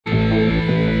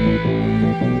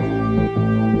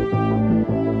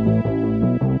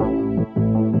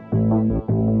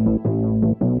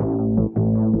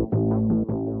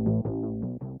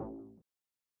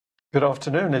Good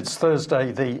afternoon. It's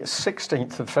Thursday, the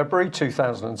 16th of February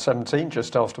 2017,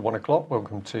 just after 1 o'clock.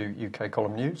 Welcome to UK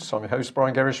Column News. I'm your host,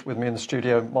 Brian Gerrish. With me in the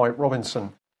studio, Mike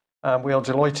Robinson. We are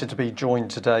delighted to be joined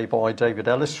today by David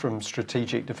Ellis from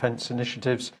Strategic Defence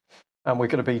Initiatives. And we're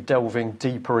going to be delving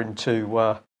deeper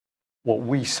into what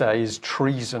we say is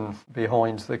treason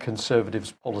behind the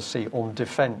Conservatives' policy on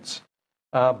defence.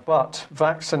 But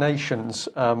vaccinations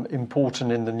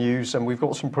important in the news, and we've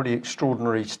got some pretty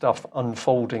extraordinary stuff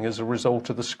unfolding as a result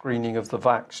of the screening of the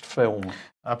VAXXED film.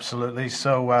 Absolutely.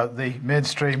 So the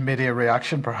mainstream media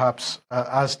reaction, perhaps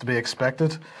as to be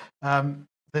expected.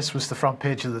 This was the front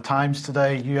page of the Times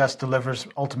today. US delivers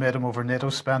ultimatum over NATO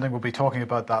spending. We'll be talking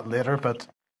about that later, but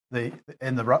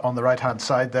on the right-hand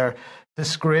side there,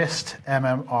 disgraced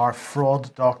MMR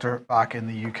fraud doctor back in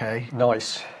the UK.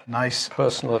 Nice.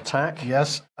 Personal attack.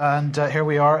 Yes, and here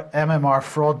we are. MMR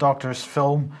fraud doctor's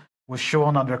film was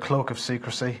shown under cloak of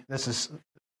secrecy. This is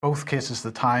both cases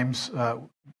the Times,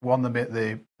 one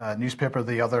the newspaper,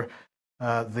 the other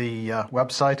the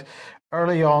website.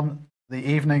 Early on the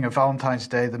evening of Valentine's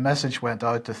Day, the message went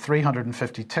out to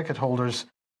 350 ticket holders.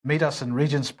 Meet us in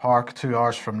Regent's Park 2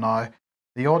 hours from now.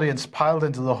 The audience piled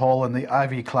into the hall in the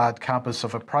ivy-clad campus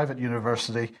of a private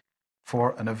university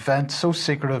for an event so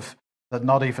secretive that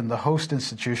not even the host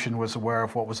institution was aware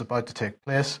of what was about to take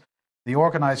place. The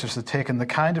organisers had taken the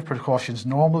kind of precautions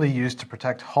normally used to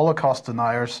protect Holocaust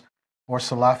deniers or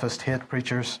Salafist hate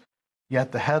preachers,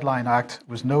 yet the headline act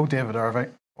was no David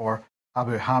Irving or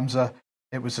Abu Hamza,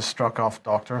 it was a struck-off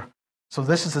doctor. So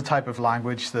this is the type of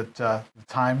language that the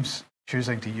Times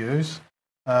choosing to use.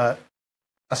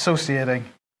 Associating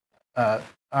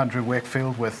Andrew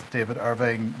Wakefield with David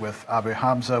Irving, with Abu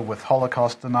Hamza, with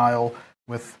Holocaust denial,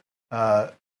 with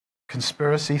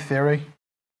conspiracy theory.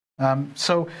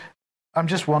 So I'm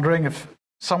just wondering if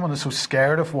someone is so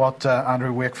scared of what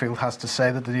Andrew Wakefield has to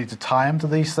say that they need to tie him to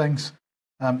these things.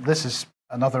 This is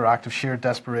another act of sheer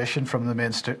desperation from the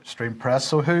mainstream press.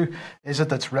 So who is it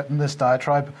that's written this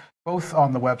diatribe, both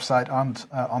on the website and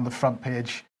on the front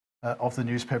page of the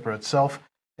newspaper itself?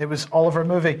 It was Oliver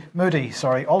Moody.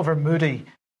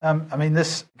 I mean,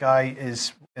 this guy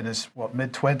is in his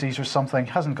mid-20s or something.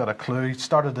 Hasn't got a clue.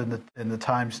 Started in the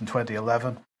Times in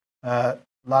 2011.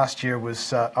 Last year was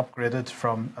upgraded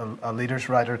from a leaders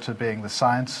writer to being the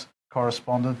science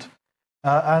correspondent.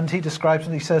 And he describes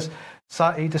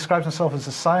he describes himself as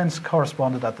a science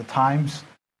correspondent at the Times.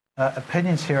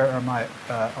 Opinions here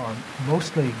are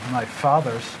mostly my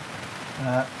father's,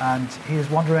 and he is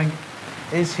wondering,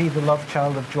 is he the love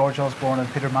child of George Osborne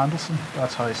and Peter Mandelson?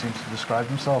 That's how he seems to describe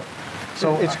himself.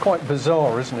 So it's quite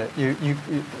bizarre, isn't it?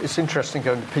 It's interesting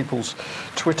going to people's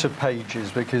Twitter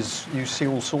pages because you see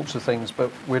all sorts of things,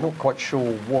 but we're not quite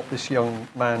sure what this young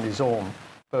man is on.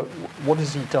 But what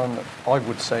has he done, I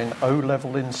would say, an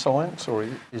O-level in science, or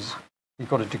is he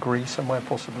got a degree somewhere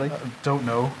possibly? Don't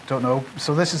know.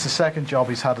 So this is the second job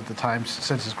he's had at the Times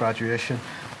since his graduation.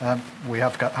 We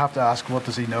have to ask, what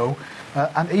does he know?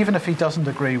 And even if he doesn't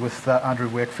agree with Andrew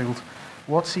Wakefield,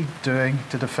 what's he doing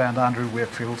to defend Andrew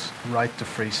Wakefield's right to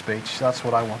free speech? That's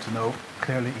what I want to know.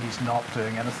 Clearly, he's not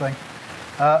doing anything.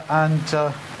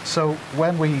 So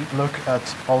when we look at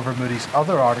Oliver Moody's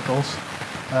other articles,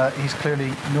 he's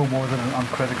clearly no more than an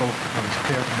uncritical, well, he's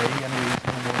clear to me, anyway, he's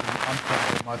no more than an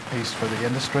uncritical mouthpiece for the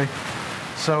industry.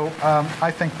 So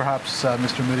I think perhaps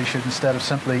Mr. Moody should, instead of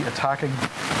simply attacking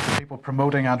the people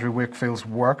promoting Andrew Wakefield's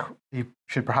work, he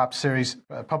should perhaps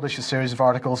publish a series of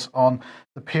articles on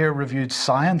the peer-reviewed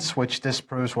science which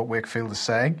disproves what Wakefield is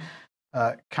saying.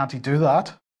 Can't he do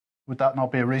that? Would that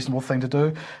not be a reasonable thing to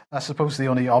do? I suppose the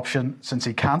only option, since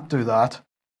he can't do that,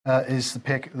 is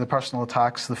the personal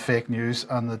attacks, the fake news,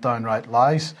 and the downright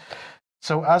lies.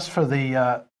 So as for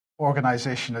the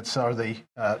organisation itself, or the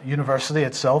university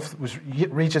itself, it was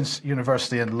Regent's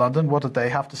University in London. What did they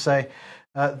have to say?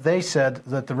 They said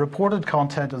that the reported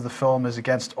content of the film is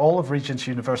against all of Regent's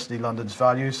University London's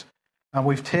values, and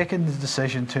we've taken the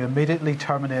decision to immediately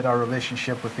terminate our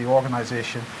relationship with the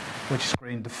organisation which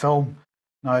screened the film.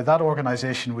 Now, that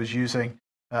organisation was using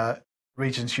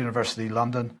Regent's University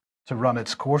London to run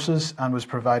its courses and was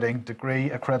providing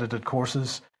degree-accredited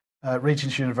courses.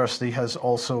 Regent's University has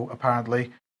also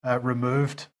apparently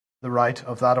removed the right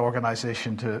of that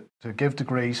organisation to give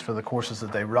degrees for the courses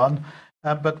that they run.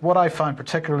 But what I find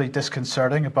particularly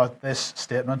disconcerting about this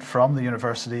statement from the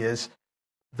university is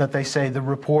that they say the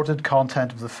reported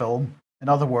content of the film. In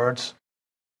other words,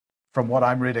 from what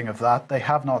I'm reading of that, they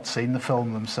have not seen the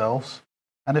film themselves.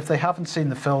 And if they haven't seen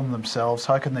the film themselves,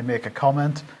 how can they make a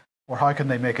comment or how can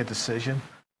they make a decision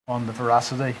on the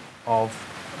veracity of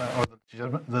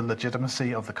or the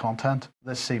legitimacy of the content?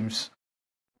 This seems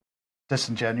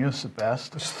disingenuous at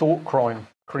best. There's thought crime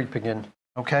creeping in.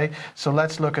 Okay, so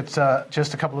let's look at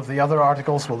just a couple of the other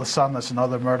articles. Well, The Sun, that's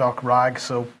another Murdoch rag,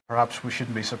 so perhaps we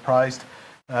shouldn't be surprised.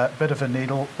 Bit of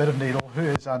needle. Who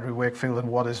is Andrew Wakefield and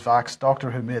what is VAXXED? Doctor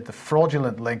who made the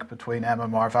fraudulent link between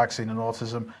MMR vaccine and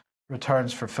autism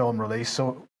returns for film release.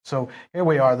 So here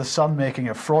we are, The Sun making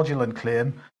a fraudulent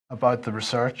claim about the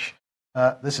research.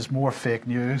 This is more fake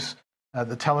news.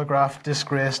 The Telegraph,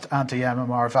 disgraced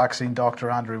anti-MMR vaccine Dr.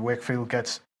 Andrew Wakefield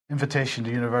gets invitation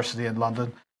to university in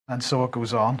London, and so it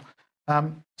goes on.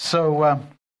 I'm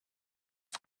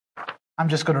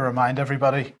just going to remind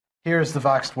everybody, here's the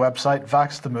VAXXED website,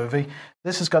 VAXXED the movie.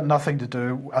 This has got nothing to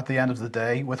do, at the end of the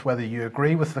day, with whether you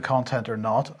agree with the content or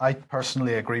not. I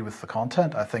personally agree with the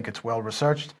content. I think it's well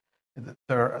researched.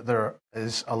 There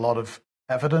is a lot of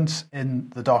evidence in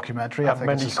the documentary. I think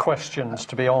many questions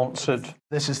to be answered.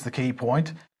 This is the key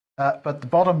point. But the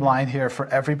bottom line here for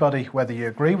everybody, whether you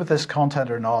agree with this content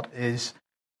or not, is: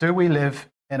 do we live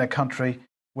in a country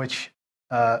which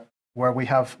where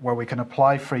we can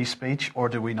apply free speech, or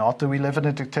do we not? Do we live in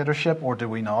a dictatorship, or do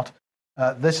we not?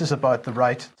 This is about the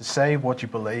right to say what you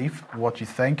believe, what you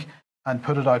think, and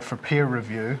put it out for peer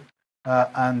review.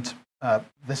 And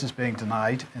this is being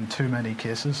denied in too many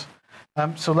cases.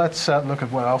 So let's look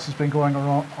at what else has been going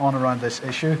on around this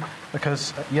issue,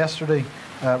 because yesterday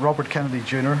Robert Kennedy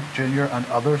Jr. and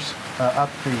others at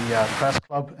the press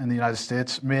club in the United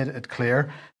States made it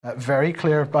clear, very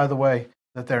clear by the way,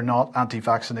 that they're not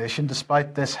anti-vaccination,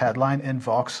 despite this headline in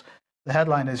Vox. The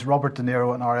headline is Robert De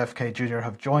Niro and RFK Jr.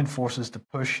 have joined forces to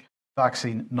push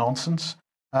vaccine nonsense.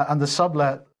 And the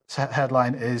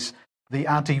sub-headline is the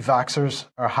anti-vaxxers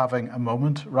are having a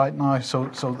moment right now. So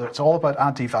it's all about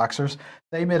anti-vaxxers.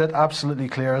 They made it absolutely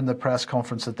clear in the press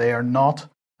conference that they are not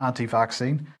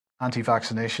anti-vaccination.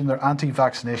 They're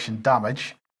anti-vaccination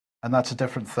damage. And that's a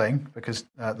different thing, because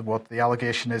what the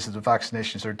allegation is that the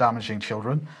vaccinations are damaging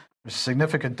children. There's a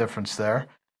significant difference there.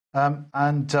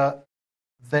 And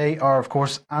they are, of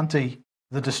course, anti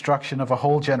the destruction of a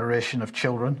whole generation of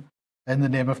children in the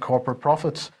name of corporate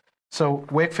profits. So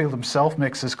Wakefield himself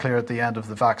makes this clear at the end of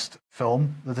the VAXXED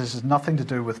film, that this has nothing to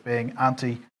do with being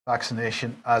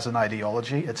anti-vaccination as an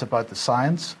ideology. It's about the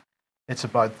science. It's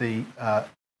about the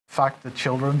fact that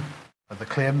children, or the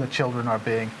claim that children are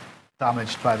being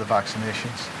damaged by the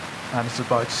vaccinations. And it's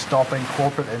about stopping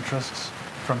corporate interests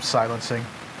from silencing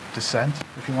dissent,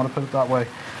 if you want to put it that way.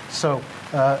 So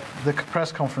the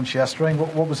press conference yesterday,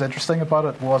 what was interesting about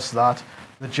it was that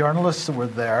the journalists that were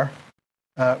there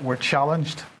were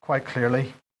challenged quite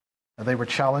clearly. They were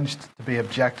challenged to be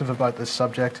objective about this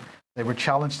subject. They were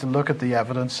challenged to look at the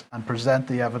evidence and present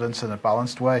the evidence in a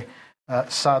balanced way.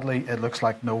 Sadly, it looks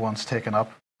like no one's taken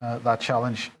up that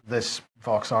challenge. This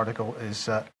Vox article is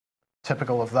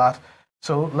typical of that.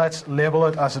 So let's label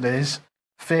it as it is.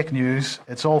 Fake news.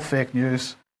 It's all fake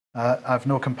news. I have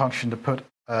no compunction to put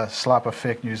slap a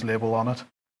fake news label on it.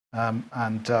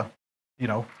 You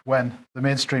know, when the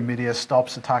mainstream media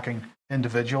stops attacking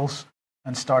individuals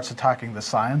and starts attacking the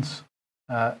science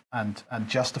and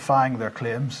justifying their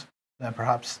claims, then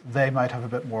perhaps they might have a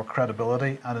bit more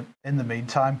credibility. And in the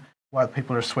meantime, while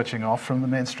people are switching off from the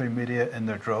mainstream media in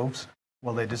their droves,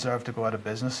 well, they deserve to go out of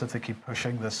business if they keep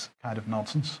pushing this kind of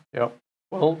nonsense. Yeah.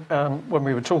 Well, when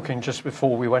we were talking just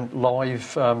before we went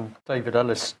live, David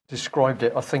Ellis described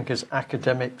it, I think, as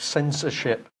academic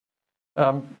censorship.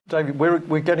 David,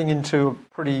 we're getting into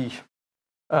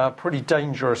a pretty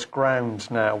dangerous ground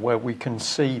now, where we can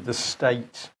see the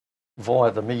state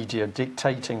via the media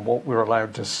dictating what we're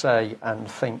allowed to say and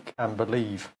think and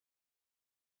believe.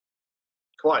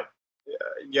 Quite.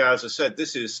 Yeah, as I said,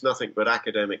 this is nothing but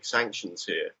academic sanctions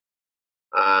here.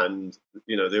 And,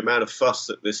 you know, the amount of fuss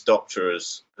that this doctor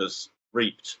has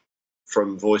reaped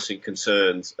from voicing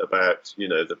concerns about, you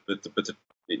know,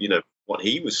 what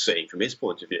he was seeing from his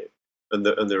point of view, and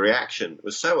the reaction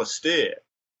was so austere.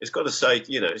 It's got to say,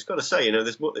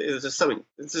 there's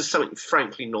something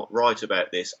frankly not right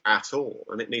about this at all,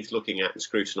 and it needs looking at and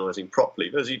scrutinising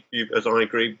properly. As I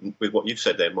agree with what you've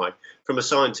said there, Mike, from a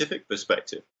scientific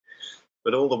perspective.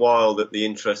 But all the while that the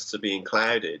interests are being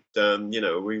clouded, are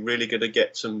we really going to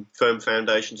get some firm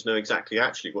foundation to know exactly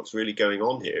actually what's really going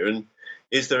on here, and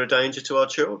is there a danger to our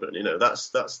children? You know, that's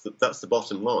the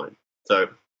bottom line. So,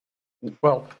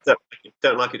 well,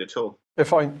 don't like it at all.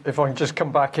 If I can just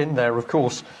come back in there, of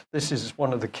course, this is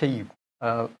one of the key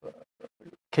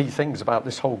things about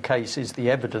this whole case is the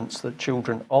evidence that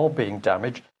children are being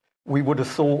damaged. We would have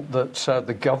thought that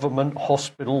the government,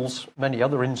 hospitals, many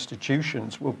other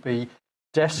institutions would be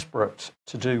desperate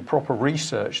to do proper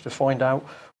research to find out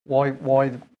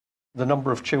why the number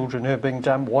of children who are being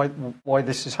damaged, why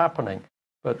this is happening.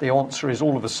 But the answer is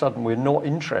all of a sudden we're not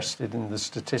interested in the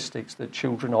statistics that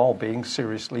children are being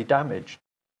seriously damaged.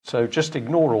 So just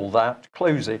ignore all that,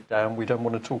 close it down. We don't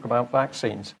want to talk about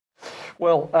vaccines.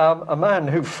 Well, a man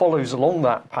who follows along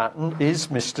that pattern is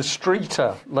Mr.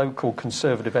 Streeter, local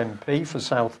Conservative MP for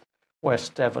South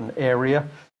West Devon area,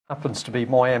 happens to be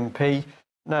my MP.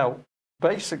 Now,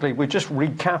 basically, we're just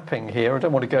recapping here. I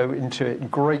don't want to go into it in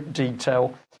great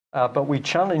detail, but we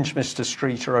challenged Mr.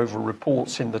 Streeter over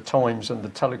reports in the Times and the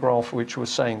Telegraph, which were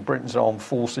saying Britain's armed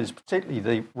forces, particularly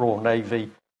the Royal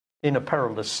Navy, in a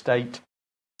perilous state.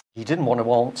 He didn't want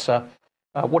to answer.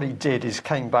 What he did is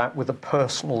came back with a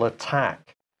personal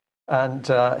attack. And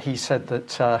he said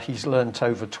that he's learnt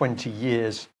over 20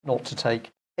 years not to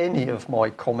take any of my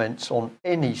comments on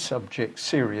any subject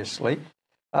seriously.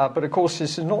 But of course,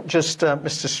 this is not just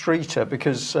Mr. Streeter,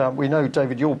 because we know,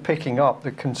 David, you're picking up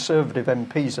the Conservative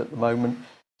MPs at the moment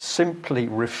simply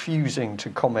refusing to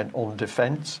comment on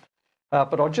defence.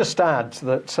 But I'll just add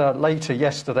that later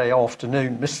yesterday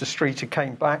afternoon, Mr. Streeter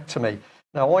came back to me.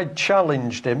 Now, I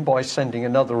challenged him by sending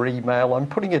another email. I'm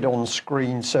putting it on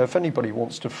screen, so if anybody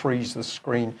wants to freeze the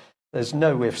screen, there's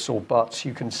no ifs or buts.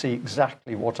 You can see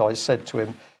exactly what I said to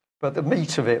him. But the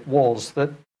meat of it was that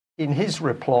in his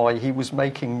reply, he was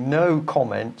making no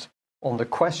comment on the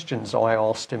questions I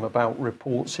asked him about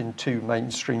reports in 2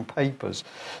 mainstream papers.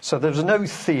 So there was no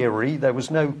theory, there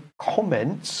was no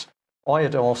comments. I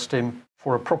had asked him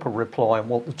for a proper reply on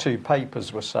what the 2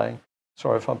 papers were saying.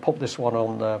 Sorry if I pop this one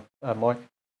on, Mike.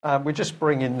 We're just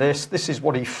bringing this. This is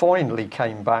what he finally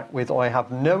came back with. I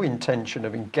have no intention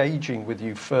of engaging with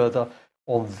you further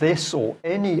on this or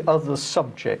any other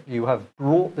subject. You have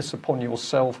brought this upon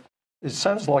yourself. It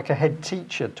sounds like a head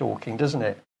teacher talking, doesn't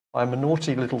it? I'm a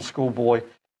naughty little schoolboy,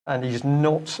 and he's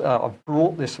not. I've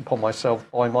brought this upon myself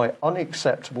by my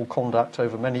unacceptable conduct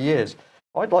over many years.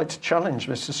 I'd like to challenge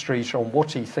Mr. Streeter on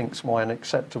what he thinks my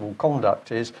unacceptable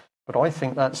conduct is, but I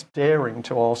think that's daring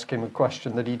to ask him a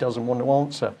question that he doesn't want to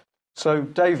answer. So,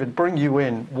 David, bring you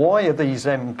in. Why are these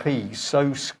MPs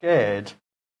so scared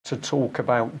to talk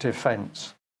about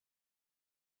defence?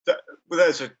 Well,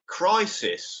 there's a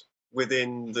crisis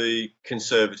within the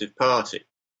Conservative Party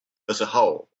as a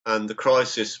whole, and the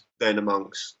crisis then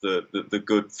amongst the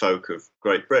good folk of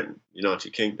Great Britain,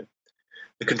 United Kingdom.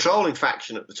 The controlling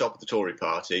faction at the top of the Tory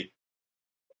party,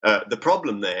 the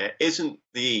problem there isn't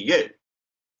the EU.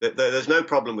 There's no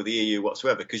problem with the EU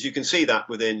whatsoever, because you can see that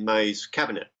within May's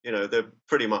cabinet. They're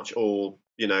pretty much all,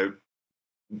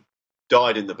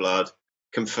 dyed in the blood,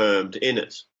 confirmed in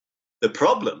it. The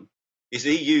problem is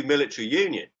EU military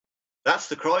union. That's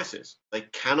the crisis. They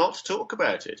cannot talk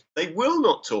about it. They will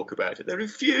not talk about it. They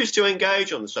refuse to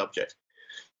engage on the subject.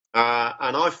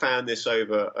 And I've found this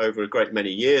over a great many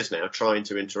years now, trying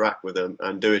to interact with them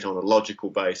and do it on a logical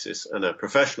basis and a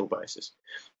professional basis.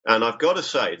 And I've got to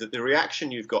say that the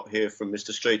reaction you've got here from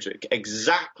Mr. Streeter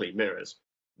exactly mirrors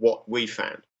what we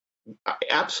found.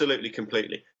 Absolutely,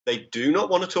 completely. They do not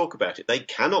want to talk about it. They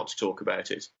cannot talk about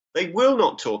it. They will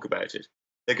not talk about it.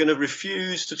 They're going to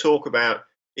refuse to talk about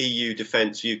EU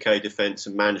defence, UK defence,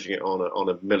 and managing it on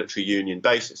a military union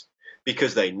basis,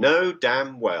 because they know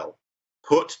damn well,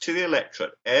 put to the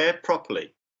electorate, aired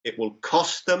properly, it will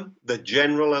cost them the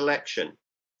general election.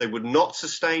 They would not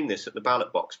sustain this at the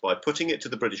ballot box by putting it to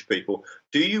the British people.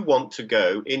 Do you want to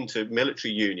go into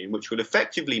military union, which would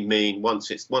effectively mean, once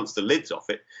the lid's off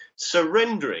it,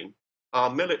 surrendering our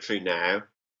military now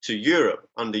to Europe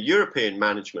under European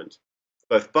management,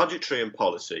 both budgetary and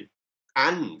policy,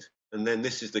 and then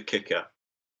this is the kicker,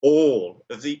 all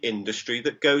of the industry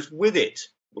that goes with it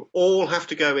will all have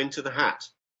to go into the hat,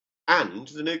 and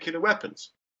the nuclear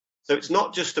weapons. So it's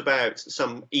not just about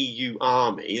some EU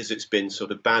army, as it's been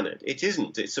sort of bannered. It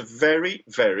isn't. It's a very,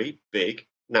 very big,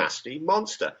 nasty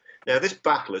monster. Now, this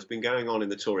battle has been going on in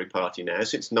the Tory party now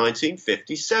since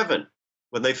 1957,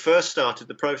 when they first started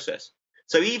the process.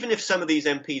 So even if some of these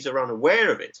MPs are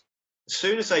unaware of it, as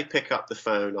soon as they pick up the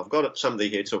phone, I've got somebody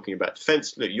here talking about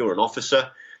defence. Look, you're an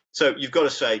officer. So you've got to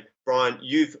say, Brian,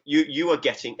 you are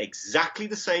getting exactly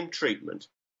the same treatment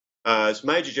as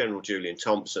Major General Julian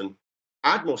Thompson,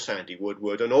 Admiral Sandy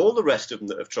Woodward, and all the rest of them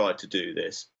that have tried to do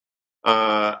this.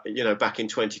 Back in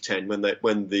 2010, when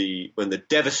the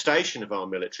devastation of our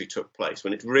military took place,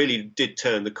 when it really did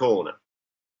turn the corner,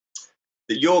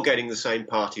 that you're getting the same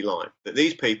party line. That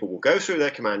these people will go through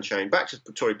their command chain back to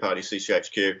the Tory Party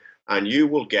CCHQ, and you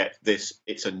will get this.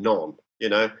 It's a non,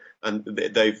 and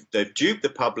they've duped the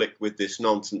public with this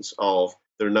nonsense of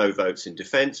there are no votes in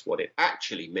defence. What it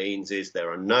actually means is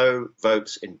there are no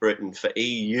votes in Britain for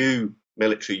EU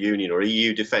military union or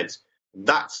EU defence.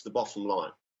 That's the bottom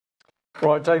line.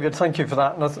 Right, David, thank you for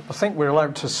that. And I think we're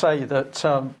allowed to say that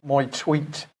my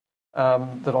tweet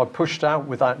that I pushed out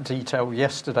with that detail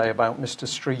yesterday about Mr.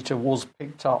 Streeter was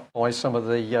picked up by some of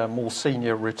the more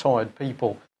senior retired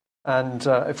people. And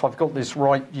if I've got this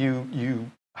right,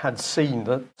 you had seen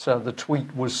that the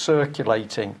tweet was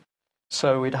circulating.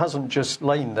 So it hasn't just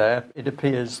lain there. It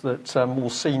appears that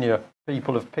more senior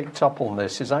people have picked up on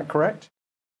this. Is that correct?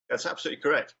 That's absolutely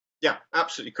correct. Yeah,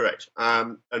 absolutely correct.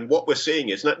 And what we're seeing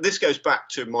is, now, this goes back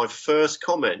to my first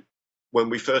comment when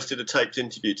we first did a taped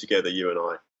interview together, you and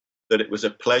I, that it was a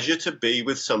pleasure to be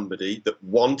with somebody that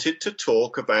wanted to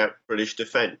talk about British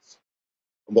defence.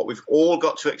 And what we've all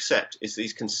got to accept is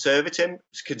these conservative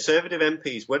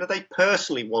MPs, whether they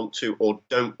personally want to or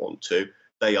don't want to,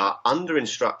 they are under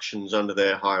instructions under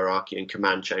their hierarchy and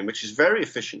command chain, which is very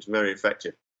efficient and very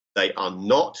effective. They are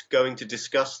not going to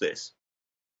discuss this,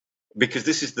 because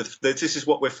this is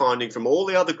what we're finding from all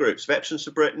the other groups. Veterans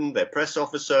for Britain, their press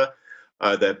officer,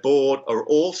 their board are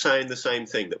all saying the same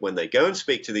thing, that when they go and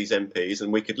speak to these MPs,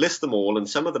 and we could list them all, and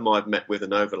some of them I've met with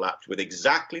and overlapped with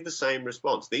exactly the same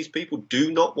response. These people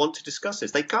do not want to discuss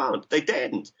this. They can't. They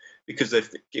daren't. Because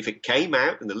if it came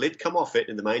out and the lid come off it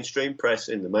in the mainstream press,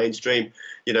 in the mainstream,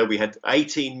 we had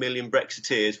 18 million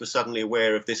Brexiteers were suddenly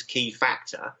aware of this key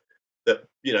factor, that,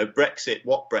 Brexit,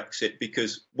 what Brexit?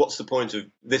 Because what's the point of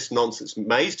this nonsense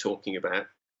May's talking about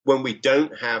when we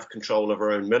don't have control of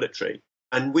our own military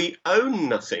and we own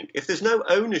nothing? If there's no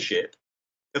ownership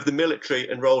of the military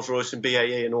and Rolls-Royce and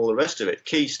BAE and all the rest of it,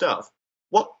 key stuff,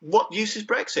 what use is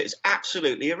Brexit? It's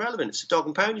absolutely irrelevant. It's a dog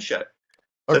and pony show.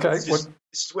 So Okay, this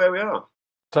is where we are.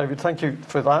 David, thank you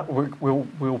for that.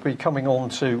 We'll be coming on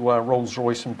to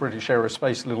Rolls-Royce and British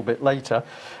Aerospace a little bit later.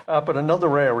 But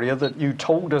another area that you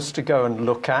told us to go and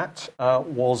look at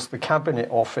was the Cabinet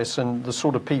Office and the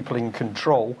sort of people in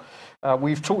control.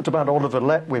 We've talked about Oliver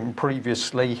Letwin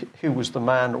previously, who was the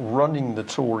man running the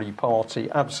Tory party,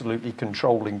 absolutely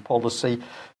controlling policy.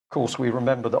 Of course, we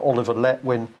remember that Oliver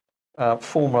Letwin,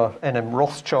 former NM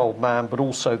Rothschild man, but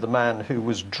also the man who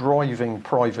was driving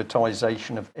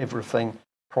privatisation of everything,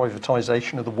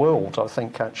 privatisation of the world, I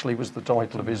think actually was the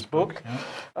title of his book.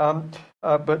 Yeah.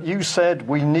 But you said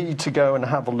we need to go and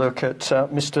have a look at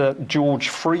Mr. George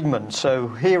Freeman. So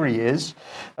here he is,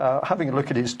 having a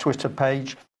look at his Twitter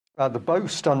page. The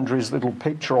boast under his little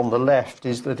picture on the left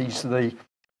is that he's the,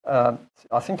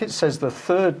 I think it says the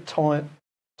third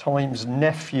times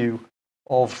nephew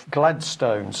of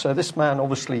Gladstone. So this man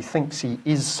obviously thinks he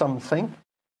is something,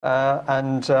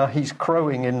 and he's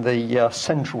crowing in the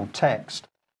central text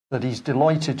that he's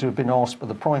delighted to have been asked by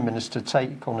the Prime Minister to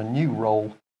take on a new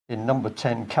role in Number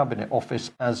 10 Cabinet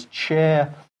Office as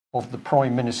chair of the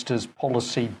Prime Minister's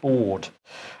Policy Board.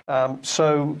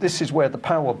 So this is where the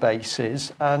power base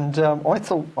is. And I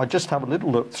thought I'd just have a little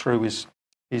look through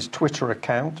his Twitter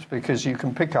account, because you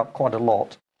can pick up quite a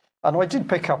lot. And I did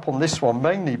pick up on this one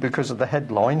mainly because of the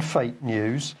headline, fake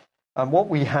news. And what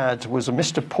we had was a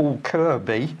Mr. Paul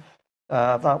Kirby,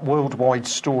 that worldwide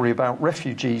story about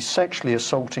refugees sexually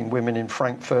assaulting women in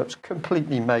Frankfurt,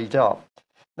 completely made up.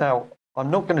 Now, I'm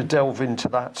not going to delve into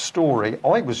that story.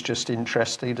 I was just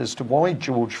interested as to why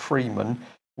George Freeman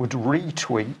would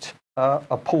retweet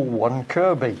a Paul 1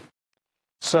 Kirby.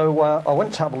 So I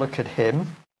went to have a look at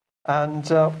him. And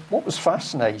what was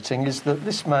fascinating is that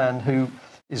this man, who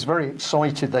is very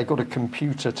excited they got a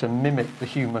computer to mimic the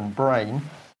human brain,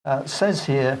 says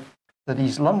here that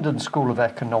he's London School of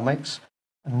Economics,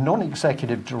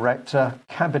 non-executive director,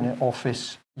 Cabinet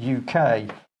Office UK.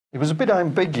 It was a bit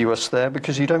ambiguous there,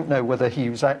 because you don't know whether he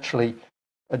was actually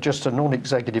just a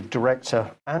non-executive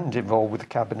director and involved with the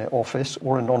Cabinet Office,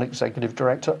 or a non-executive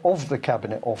director of the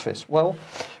Cabinet Office. Well,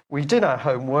 we did our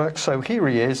homework, so here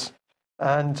he is,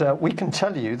 and we can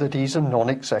tell you that he's a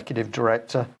non-executive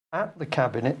director at the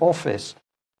Cabinet Office.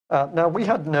 Now, we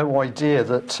had no idea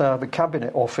that the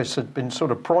Cabinet Office had been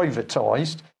sort of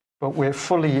privatised, but we're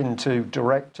fully into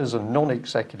directors and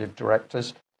non-executive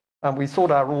directors, and we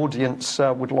thought our audience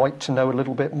would like to know a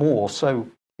little bit more. So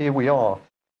here we are.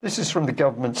 This is from the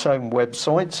government's own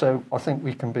website, so I think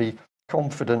we can be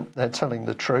confident they're telling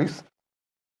the truth,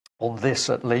 on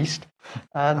this at least.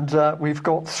 And we've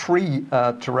got 3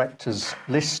 directors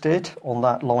listed on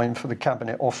that line for the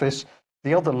Cabinet Office.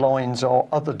 The other lines are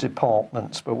other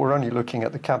departments, but we're only looking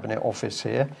at the Cabinet Office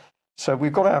here. So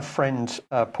we've got our friend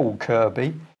Paul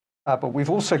Kirby, but we've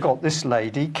also got this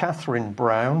lady, Catherine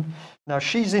Brown. Now,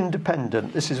 she's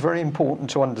independent. This is very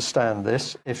important to understand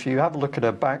this. If you have a look at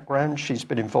her background, she's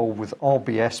been involved with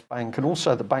RBS Bank and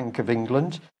also the Bank of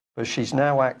England, but she's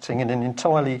now acting in an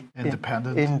entirely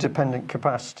independent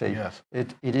capacity. Yes.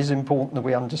 It is important that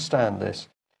we understand this.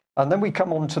 And then we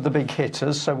come on to the big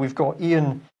hitters. So we've got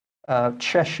Ian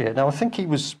Cheshire. Now, I think he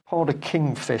was part of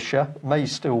Kingfisher, may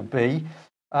still be,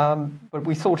 but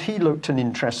we thought he looked an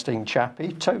interesting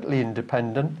chappie, totally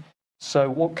independent. So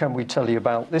what can we tell you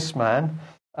about this man?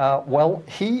 Well,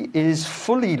 he is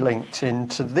fully linked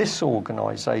into this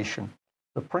organisation,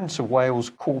 the Prince of Wales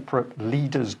Corporate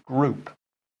Leaders Group.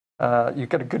 You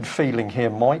get a good feeling here,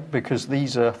 Mike, because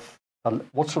these are,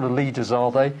 what sort of leaders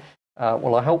are they?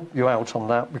 Well, I'll help you out on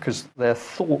that because they're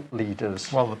thought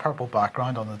leaders. Well, the purple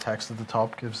background on the text at the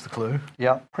top gives the clue.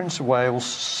 Yeah, Prince of Wales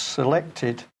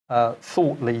selected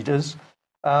thought leaders,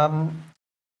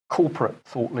 corporate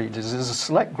thought leaders, is a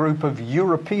select group of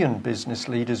European business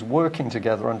leaders working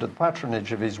together under the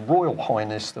patronage of His Royal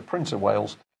Highness, the Prince of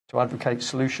Wales, to advocate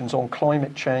solutions on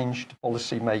climate change to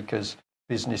policymakers,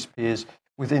 business peers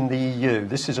within the EU.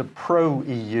 This is a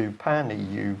pro-EU,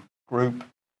 pan-EU group.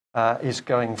 Is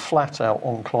going flat out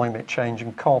on climate change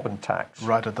and carbon tax.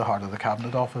 Right at the heart of the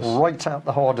Cabinet Office. Right at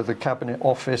the heart of the Cabinet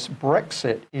Office.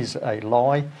 Brexit is a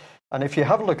lie. And if you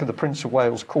have a look at the Prince of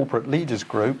Wales Corporate Leaders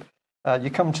Group, you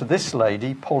come to this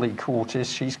lady, Polly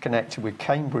Cortis. She's connected with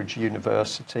Cambridge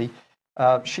University.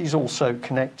 She's also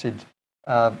connected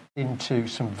into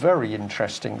some very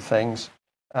interesting things,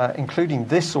 including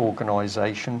this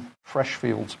organisation,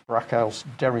 Freshfields, Brackhouse,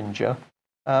 Derringer,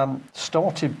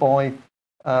 started by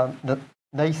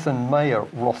Nathan Mayer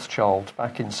Rothschild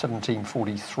back in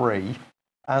 1743,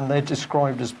 and they're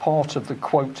described as part of the,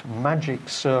 quote, magic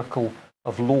circle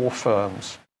of law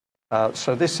firms.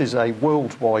 So this is a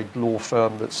worldwide law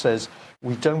firm that says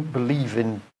we don't believe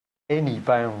in any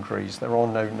boundaries. There are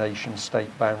no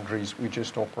nation-state boundaries. We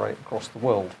just operate across the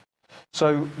world.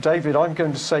 So, David, I'm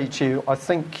going to say to you, I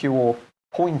think your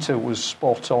pointer was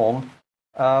spot on.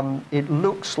 It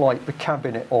looks like the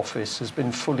Cabinet Office has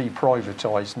been fully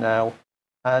privatised now,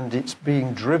 and it's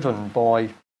being driven by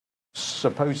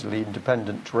supposedly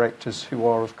independent directors who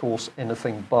are, of course,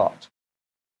 anything but.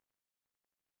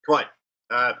 Quite.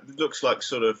 It looks like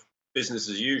sort of business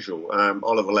as usual.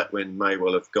 Oliver Letwin may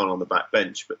well have gone on the back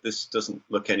bench, but this doesn't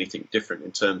look anything different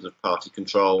in terms of party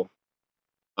control,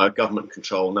 government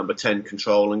control, number 10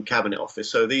 control, and Cabinet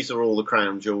Office. So these are all the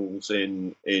crown jewels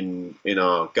in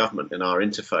our government, in our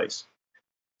interface.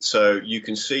 So you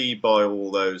can see by all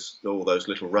those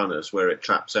little runners where it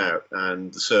traps out,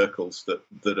 and the circles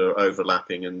that are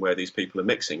overlapping, and where these people are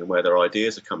mixing, and where their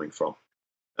ideas are coming from.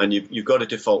 And you've got to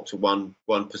default to one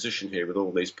position here with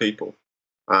all these people,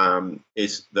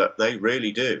 is that they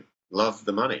really do love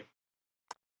the money.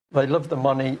 They love the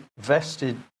money,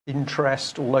 vested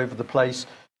interest all over the place.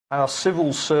 Our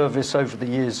civil service over the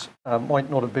years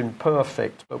might not have been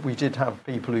perfect, but we did have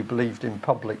people who believed in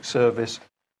public service,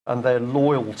 and their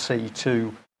loyalty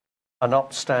to an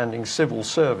upstanding civil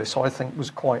service, I think,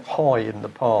 was quite high in the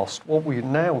past. What we're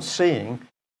now seeing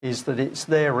is that it's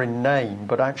there in name,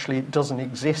 but actually it doesn't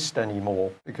exist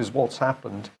anymore, because what's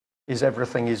happened is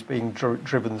everything is being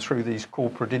driven through these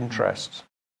corporate interests.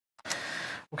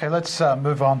 Okay, let's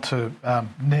move on to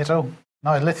NATO.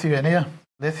 Now, Lithuania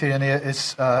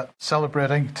is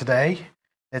celebrating today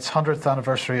its 100th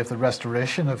anniversary of the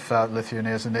restoration of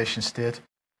Lithuania as a nation state.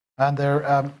 And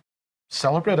they're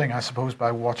celebrating, I suppose,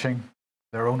 by watching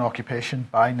their own occupation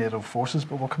by NATO forces.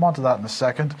 But we'll come on to that in a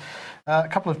second. A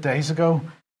couple of days ago,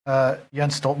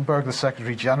 Jens Stoltenberg, the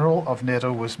Secretary General of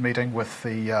NATO, was meeting with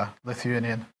the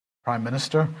Lithuanian Prime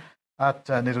Minister at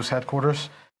NATO's headquarters.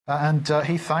 And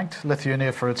he thanked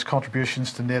Lithuania for its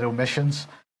contributions to NATO missions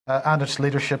and its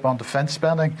leadership on defence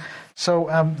spending.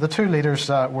 So the two leaders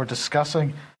were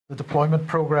discussing the deployment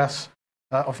progress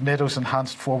of NATO's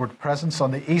enhanced forward presence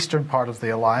on the eastern part of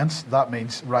the alliance. That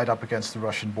means right up against the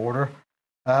Russian border.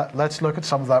 Let's look at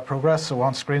some of that progress. So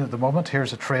on screen at the moment,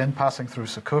 here's a train passing through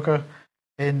Sukoka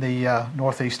in the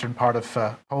northeastern part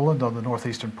of Poland, on the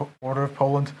northeastern border of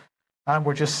Poland. And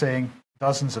we're just seeing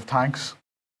dozens of tanks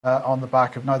on the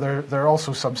back of. Now, there are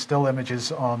also some still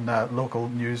images on local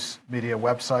news media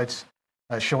websites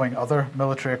showing other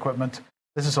military equipment.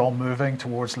 This is all moving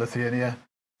towards Lithuania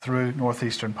through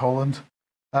northeastern Poland.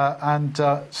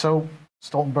 So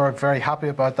Stoltenberg, very happy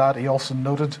about that. He also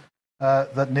noted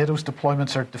that NATO's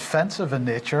deployments are defensive in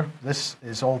nature. This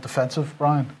is all defensive,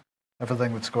 Brian,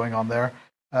 everything that's going on there.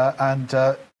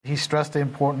 He stressed the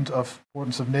importance of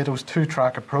NATO's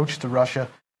two-track approach to Russia,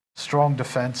 strong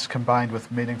defence combined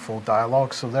with meaningful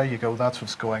dialogue. So there you go, that's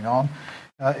what's going on.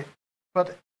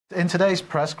 But in today's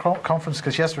press conference,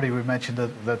 because yesterday we mentioned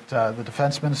that the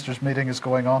defence ministers' meeting is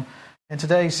going on, in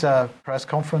today's press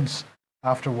conference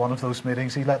after one of those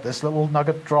meetings, he let this little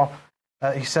nugget drop.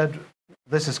 He said,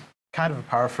 this is kind of a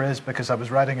paraphrase because I was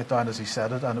writing it down as he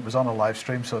said it, and it was on a live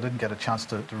stream, so I didn't get a chance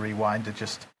to rewind to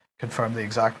just confirm the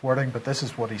exact wording, but this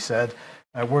is what he said.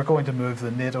 We're going to move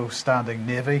the NATO standing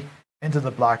Navy into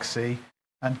the Black Sea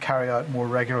and carry out more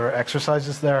regular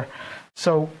exercises there.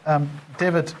 So,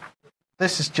 David,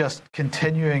 this is just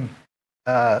continuing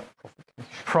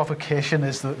provocation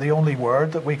is the only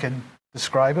word that we can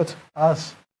describe it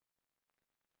as.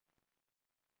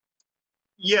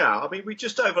 Yeah, I mean, we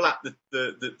just overlap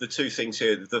the two things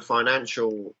here, the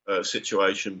financial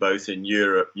situation both in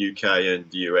Europe, UK and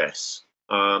the US.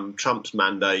 Trump's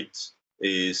mandate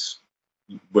is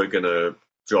we're going to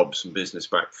job some business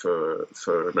back for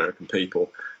American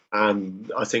people.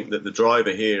 And I think that the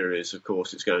driver here is, of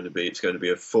course, it's going to be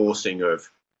a forcing of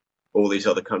all these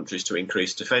other countries to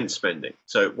increase defence spending.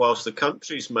 So whilst the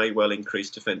countries may well increase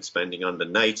defence spending under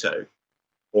NATO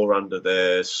or under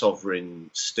their sovereign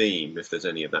steam, if there's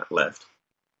any of that left,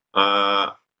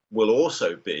 will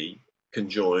also be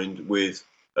conjoined with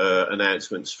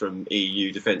announcements from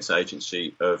EU Defence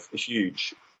Agency of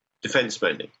huge defence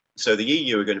spending. So the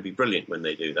EU are going to be brilliant when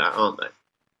they do that, aren't they?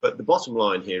 But the bottom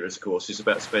line here, of course, is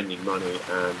about spending money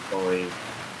and buying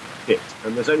kit.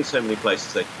 And there's only so many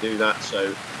places they can do that.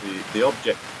 So the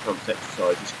object of Trump's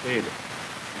exercise is clearly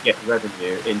to get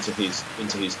revenue into his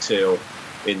till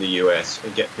in the US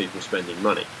and get people spending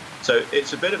money. So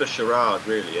it's a bit of a charade,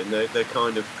 really, and they're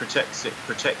kind of pretexting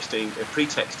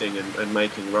and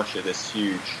making Russia this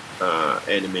huge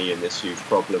enemy and this huge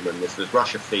problem, and there's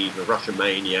Russia fever, Russia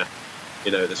mania.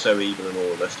 You know, they're so evil and all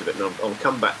the rest of it. And I'll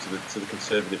come back to the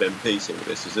Conservative MPs in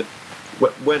this. Is that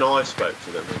when I spoke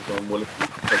to them, they've gone, well,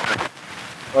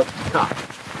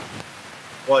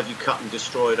 why have you cut and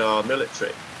destroyed our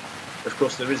military? Of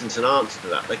course, there isn't an answer to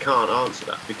that. They can't answer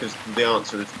that because the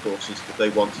answer, of course, is that they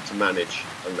wanted to manage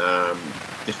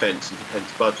defence and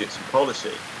defence budgets and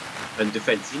policy and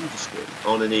defence industry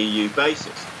on an EU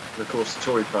basis. And of course, the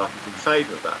Tory party is in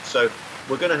favour of that. So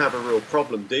we're going to have a real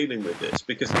problem dealing with this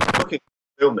because looking at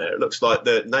the film there, it looks like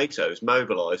the NATO's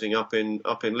mobilising up in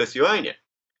Lithuania.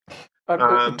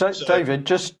 David,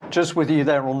 just with you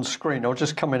there on screen, I'll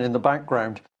just come in the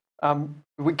background.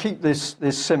 We keep this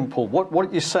simple.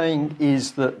 What you're saying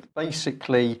is that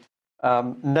basically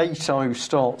NATO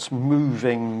starts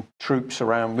moving troops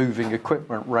around, moving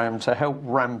equipment around to help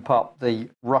ramp up the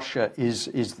Russia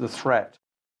is the threat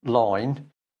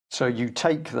line. So you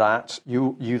take that,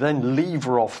 you then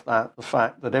lever off that the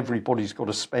fact that everybody's got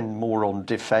to spend more on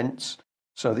defence.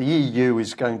 So the EU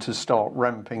is going to start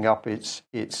ramping up its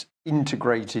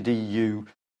integrated EU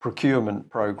procurement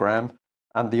programme.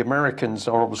 And the Americans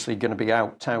are obviously going to be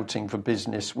out touting for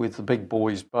business with the big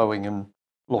boys, Boeing and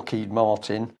Lockheed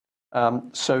Martin.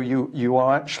 So you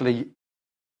are actually,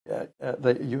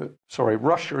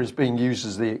 Russia is being used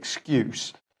as the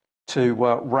excuse to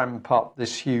ramp up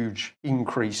this huge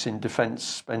increase in defence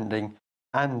spending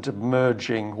and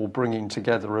merging or bringing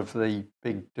together of the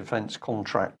big defence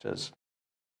contractors.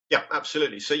 Yeah,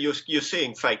 absolutely. So you're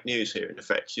seeing fake news here, in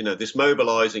effect. You know, this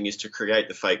mobilising is to create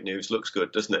the fake news. Looks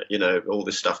good, doesn't it? You know, all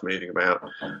this stuff moving about.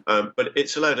 But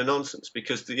it's a load of nonsense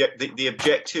because the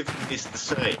objective is the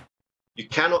same. You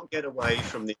cannot get away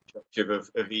from the objective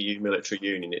of EU military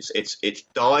union. It's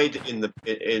died in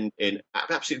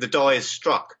absolutely, the die is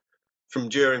struck from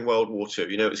during World War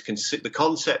II. You know, the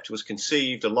concept was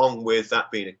conceived along with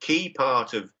that being a key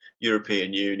part of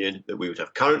European Union, that we would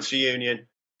have currency union,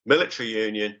 military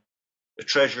union, a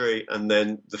treasury, and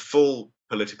then the full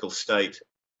political state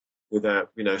without,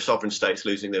 sovereign states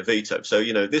losing their veto. So,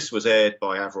 this was aired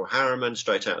by Avril Harriman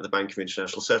straight out of the Bank of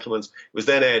International Settlements. It was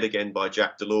then aired again by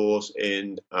Jacques Delors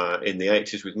in the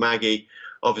 80s with Maggie.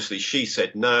 Obviously, she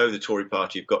said no. The Tory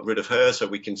party have got rid of her. So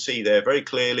we can see there very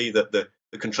clearly that the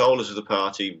controllers of the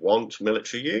party want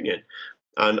military union.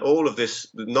 And all of this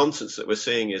nonsense that we're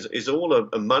seeing is all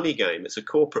a money game. It's a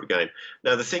corporate game.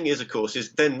 Now, the thing is, of course,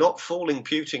 is they're not fooling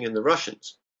Putin and the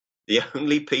Russians. The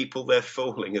only people they're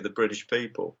fooling are the British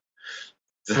people.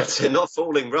 They're not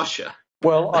fooling Russia.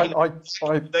 Well,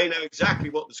 they know exactly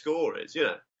what the score is,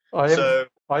 I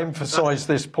emphasised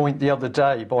this point the other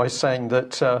day by saying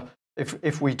that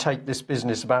if we take this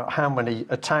business about how many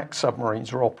attack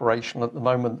submarines are operational at the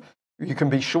moment, you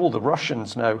can be sure the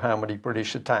Russians know how many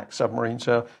British attack submarines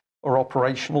are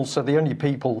operational. So the only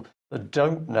people that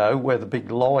don't know where the big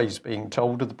lies being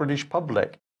told are the British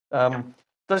public.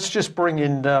 Let's just bring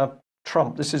in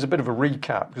Trump. This is a bit of a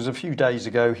recap because a few days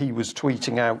ago he was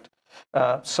tweeting out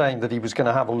saying that he was going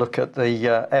to have a look at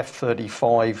the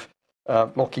F-35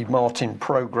 Lockheed Martin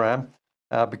program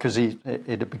because it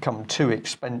had become too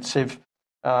expensive.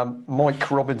 Mike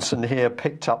Robinson here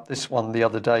picked up this one the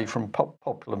other day from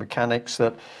Popular Mechanics,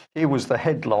 that here was the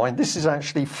headline. This is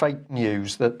actually fake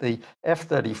news, that the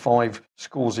F-35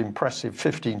 scores impressive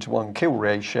 15-to-1 kill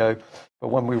ratio. But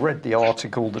when we read the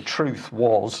article, the truth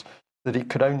was that it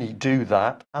could only do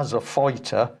that as a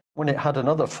fighter when it had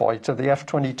another fighter, the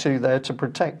F-22, there to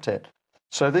protect it.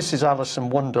 So this is Alice in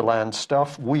Wonderland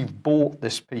stuff. We've bought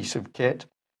this piece of kit,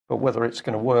 but whether it's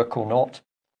going to work or not.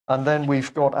 And then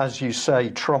we've got, as you say,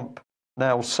 Trump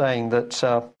now saying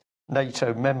that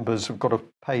NATO members have got to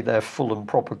pay their full and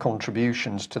proper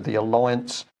contributions to the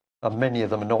alliance, and many of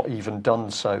them are not even done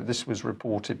so. This was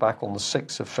reported back on the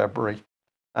 6th of February,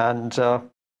 and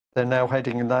they're now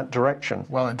heading in that direction.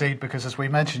 Well, indeed, because as we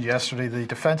mentioned yesterday, the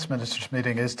defence ministers'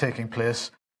 meeting is taking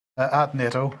place at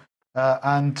NATO,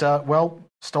 well,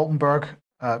 Stoltenberg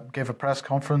gave a press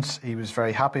conference. He was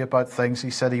very happy about things. He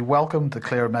said he welcomed the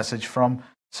clear message from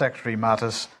Secretary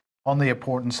Mattis on the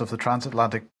importance of the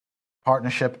transatlantic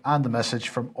partnership and the message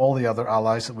from all the other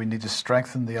allies that we need to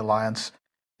strengthen the alliance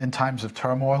in times of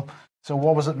turmoil. So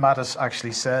what was it Mattis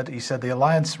actually said? He said the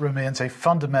alliance remains a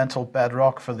fundamental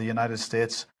bedrock for the United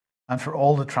States and for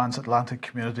all the transatlantic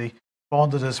community,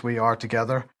 bonded as we are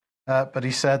together. But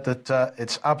he said that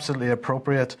it's absolutely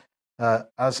appropriate,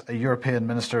 as a European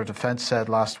Minister of Defence said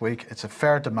last week, it's a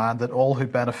fair demand that all who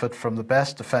benefit from the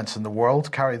best defence in the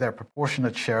world carry their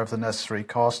proportionate share of the necessary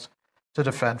cost to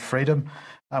defend freedom.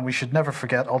 And we should never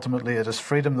forget, ultimately, it is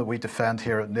freedom that we defend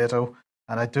here at NATO.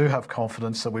 And I do have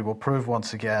confidence that we will prove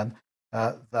once again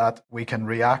that we can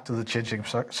react to the changing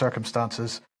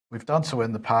circumstances. We've done so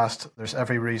in the past. There's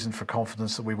every reason for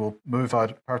confidence that we will move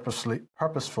out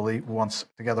purposefully once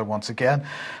again.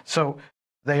 So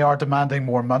they are demanding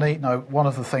more money. Now, one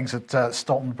of the things that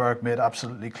Stoltenberg made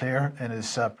absolutely clear in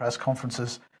his press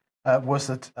conferences was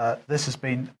that this has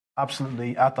been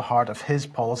absolutely at the heart of his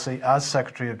policy as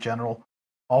Secretary of General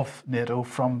of NATO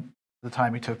from the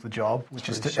time he took the job, which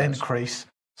is to increase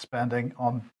spending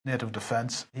on NATO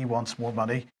defence. He wants more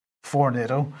money for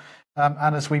NATO.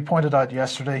 And as we pointed out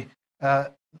yesterday,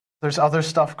 there's other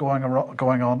stuff going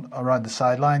on around the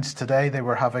sidelines. Today they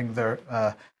were having their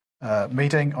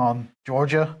meeting on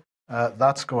Georgia.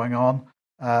 That's going on,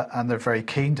 and they're very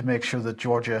keen to make sure that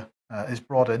Georgia is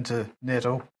brought into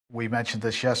NATO. We mentioned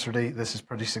this yesterday. This is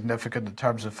pretty significant in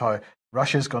terms of how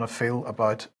Russia is going to feel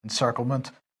about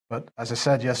encirclement. But as I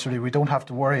said yesterday, we don't have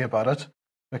to worry about it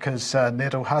because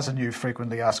NATO has a new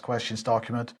frequently asked questions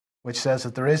document which says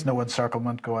that there is no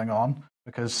encirclement going on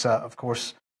because, of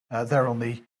course, they're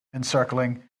only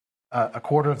encircling a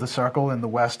quarter of the circle in the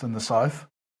west and the south.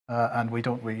 And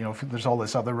there's all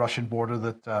this other Russian border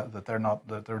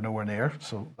that they're nowhere near,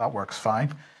 so that works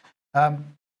fine.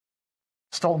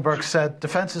 Stoltenberg said,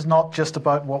 defence is not just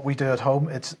about what we do at home,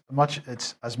 it's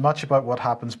as much about what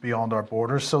happens beyond our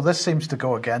borders. So this seems to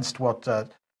go against what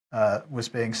was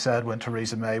being said when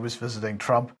Theresa May was visiting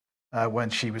Trump, when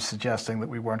she was suggesting that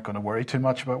we weren't going to worry too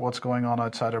much about what's going on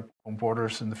outside our own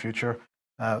borders in the future.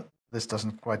 This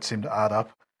doesn't quite seem to add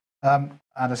up. And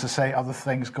as I say, other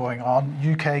things going on.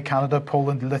 UK, Canada,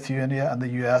 Poland, Lithuania and the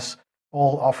US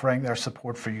all offering their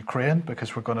support for Ukraine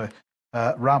because we're going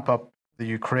to ramp up the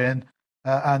Ukraine.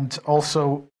 And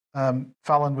also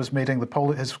Fallon was meeting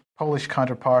his Polish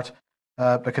counterpart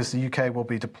because the UK will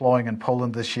be deploying in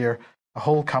Poland this year a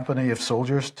whole company of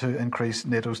soldiers to increase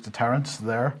NATO's deterrence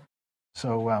there.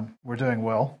 So we're doing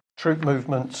well. Troop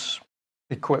movements,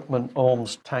 equipment,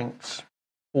 arms, tanks,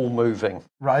 all moving.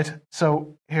 Right.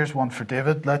 So here's one for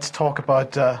David. Let's talk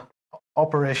about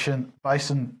Operation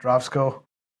Bison Drawsko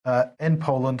in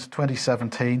Poland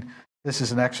 2017. This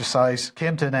is an exercise,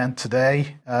 came to an end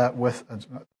today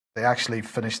they actually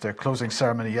finished their closing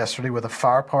ceremony yesterday with a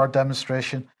firepower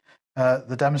demonstration.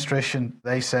 The demonstration,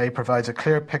 they say, provides a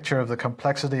clear picture of the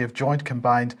complexity of joint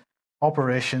combined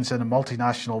operations in a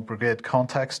multinational brigade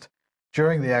context.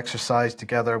 During the exercise,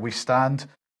 together we stand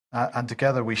and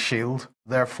together we shield,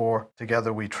 therefore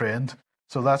together we trained.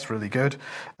 So that's really good.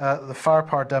 The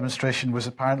firepower demonstration was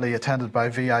apparently attended by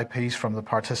VIPs from the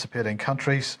participating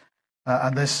countries.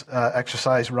 And this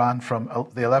exercise ran from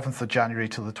the 11th of January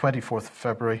to the 24th of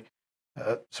February.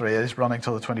 It is running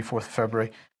till the 24th of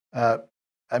February. A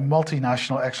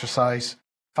multinational exercise,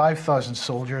 5,000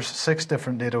 soldiers, 6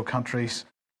 different NATO countries.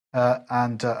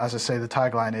 And as I say, the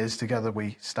tagline is, together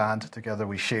we stand, together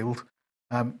we shield.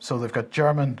 So they've got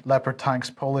German Leopard tanks,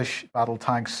 Polish battle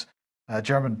tanks,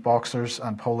 German Boxers,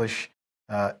 and Polish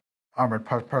armoured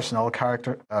personnel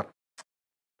carriers.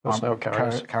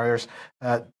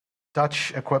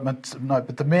 Dutch equipment. No,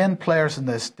 but the main players in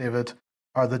this, David,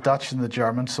 are the Dutch and the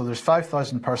Germans. So there's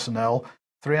 5,000 personnel,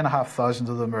 3,500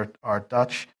 of them are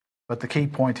Dutch, But the key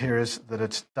point here is that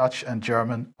it's Dutch and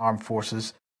German armed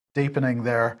forces deepening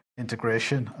their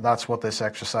integration. That's what this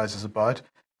exercise is about.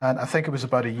 And I think it was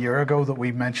about a year ago that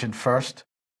we mentioned first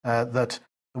that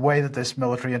the way that this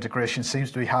military integration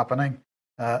seems to be happening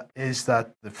is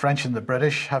that the French and the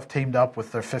British have teamed up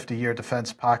with their 50-year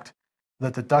defence pact,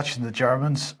 that the Dutch and the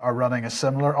Germans are running a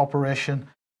similar operation.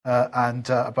 And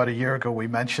about a year ago, we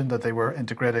mentioned that they were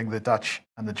integrating the Dutch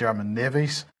and the German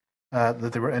navies,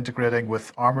 that they were integrating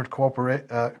with armoured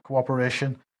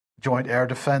cooperation, joint air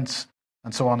defence,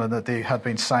 and so on, and that they had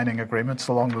been signing agreements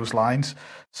along those lines.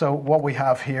 So what we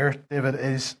have here, David,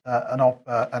 is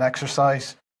an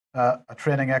exercise, a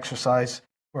training exercise,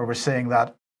 where we're seeing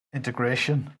that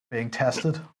integration being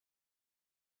tested.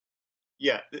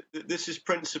 Yeah, this is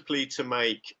principally to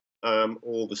make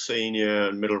all the senior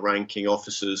and middle-ranking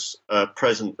officers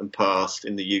present and past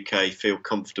in the UK feel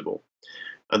comfortable.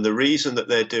 And the reason that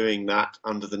they're doing that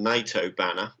under the NATO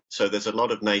banner, so there's a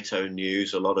lot of NATO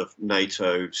news, a lot of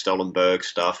NATO Stoltenberg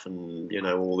stuff, and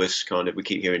all this kind of, we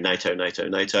keep hearing NATO, NATO,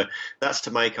 NATO. That's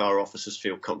to make our officers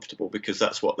feel comfortable, because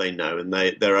that's what they know, and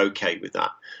they're okay with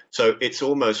that. So it's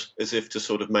almost as if to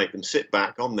sort of make them sit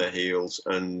back on their heels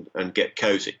and get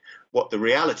cozy. What the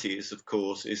reality is, of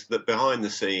course, is that behind the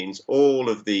scenes, all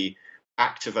of the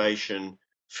activation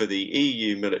for the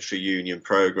EU military union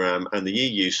programme and the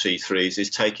EU C3s is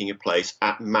taking place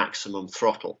at maximum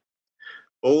throttle.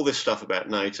 All this stuff about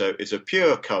NATO is a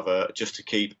pure cover just to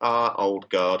keep our old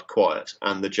guard quiet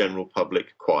and the general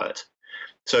public quiet.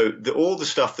 So all the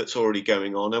stuff that's already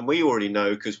going on, and we already know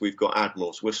because we've got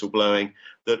admirals whistleblowing,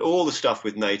 that all the stuff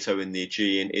with NATO in the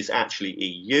Aegean is actually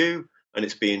EU, and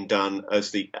it's being done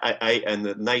as the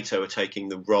NATO are taking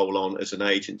the role on as an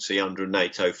agency under a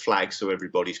NATO flag, so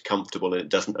everybody's comfortable and it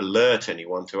doesn't alert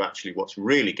anyone to actually what's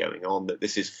really going on, that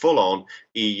this is full-on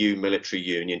EU military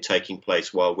union taking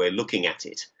place while we're looking at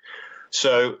it.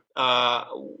 So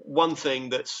one thing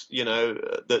that's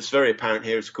that's very apparent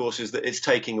here, of course, is that it's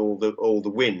taking all the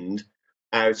wind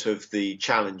out of the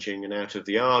challenging and out of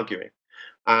the arguing.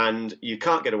 And you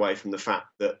can't get away from the fact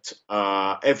that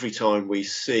every time we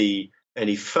see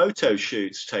any photo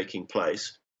shoots taking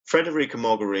place, Federica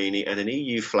Mogherini and an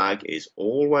EU flag is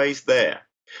always there.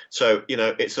 So,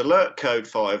 it's alert code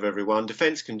 5, everyone,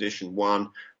 defence condition 1.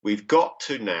 We've got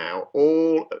to now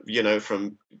all,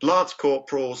 from lance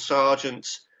corporals,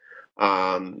 sergeants,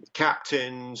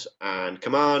 captains and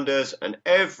commanders, and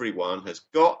everyone has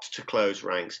got to close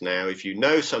ranks now. If you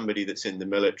know somebody that's in the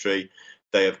military,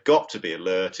 they have got to be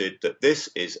alerted that this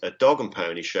is a dog and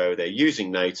pony show. They're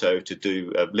using NATO to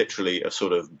do literally a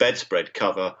sort of bedspread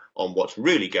cover on what's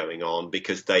really going on,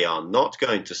 because they are not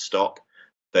going to stop.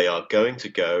 They are going to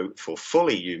go for full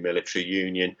EU military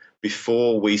union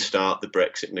before we start the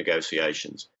Brexit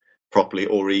negotiations properly,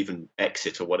 or even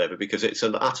exit or whatever, because it's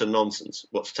an utter nonsense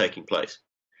what's taking place.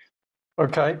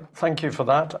 Okay, thank you for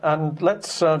that. And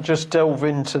let's just delve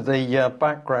into the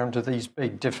background of these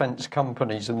big defence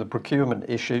companies and the procurement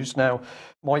issues. Now,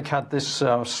 Mike had this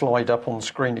slide up on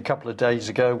screen a couple of days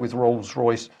ago with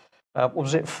Rolls-Royce. What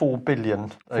was it, 4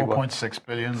 billion? 4.6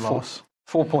 billion loss.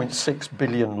 4.6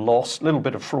 billion loss. A little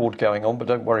bit of fraud going on, but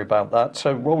don't worry about that.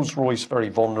 So Rolls-Royce, very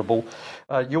vulnerable.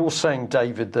 You're saying,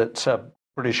 David, that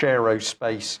British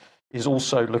Aerospace is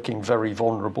also looking very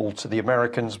vulnerable to the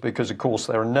Americans, because, of course,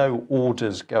 there are no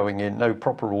orders going in, no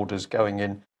proper orders going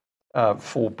in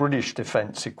for British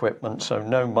defence equipment, so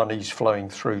no money's flowing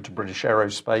through to British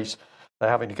Aerospace. They're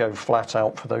having to go flat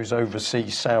out for those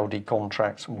overseas Saudi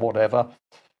contracts and whatever.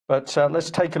 But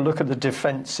let's take a look at the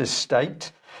defence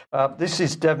estate. This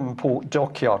is Devonport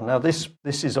Dockyard. Now, this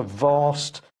is a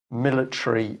vast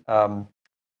military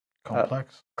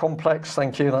complex,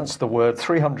 thank you, that's the word.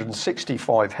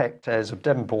 365 hectares of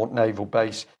Devonport Naval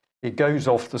Base. It goes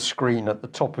off the screen at the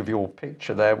top of your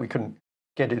picture there. We couldn't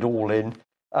get it all in.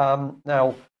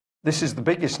 Now, this is the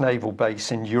biggest naval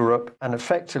base in Europe, and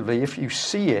effectively, if you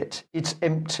see it, it's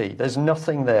empty. There's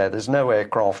nothing there. There's no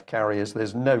aircraft carriers.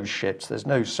 There's no ships. There's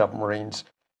no submarines.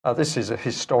 This is a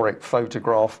historic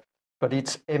photograph, but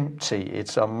it's empty.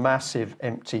 It's a massive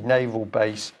empty naval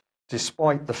base,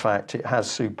 despite the fact it has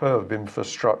superb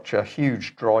infrastructure,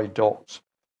 huge dry docks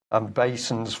and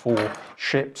basins for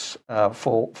ships,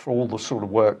 for all the sort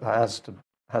of work that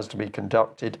has to be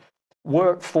conducted.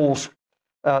 Workforce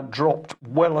dropped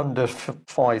well under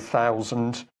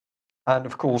 5,000, and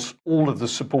of course all of the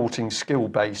supporting skill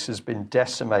base has been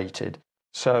decimated.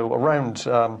 So around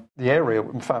the area,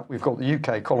 in fact, we've got the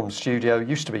UK Column Studio,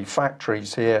 used to be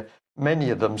factories here, many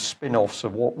of them spin-offs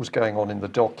of what was going on in the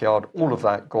dockyard, all of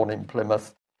that gone in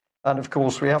Plymouth. And of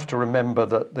course, we have to remember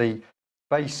that the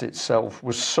base itself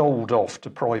was sold off to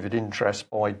private interest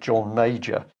by John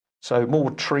Major So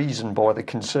more treason by the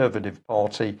Conservative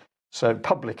Party. So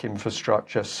public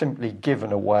infrastructure simply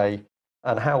given away.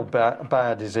 And how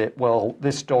bad is it? Well,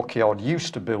 this dockyard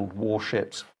used to build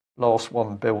warships. Last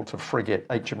one built a frigate,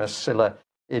 HMS Scylla,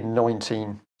 in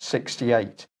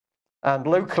 1968. And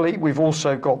locally, we've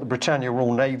also got the Britannia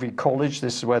Royal Navy College.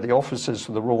 This is where the officers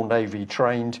for the Royal Navy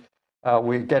trained.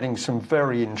 We're getting some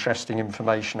very interesting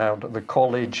information out of the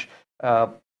college.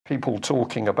 People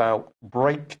talking about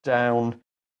breakdown,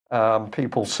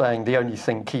 people saying the only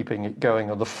thing keeping it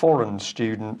going are the foreign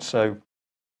students. So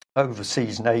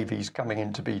overseas navies coming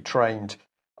in to be trained.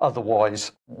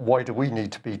 Otherwise, why do we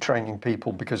need to be training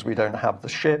people? Because we don't have the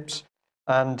ships.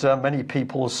 And many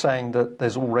people are saying that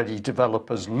there's already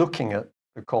developers looking at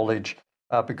the college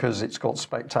because it's got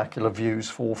spectacular views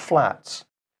for flats.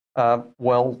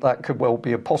 Well, that could well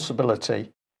be a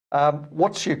possibility.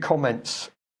 What's your comments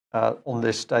on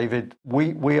this, David?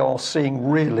 We are seeing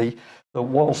really that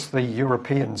whilst the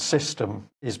European system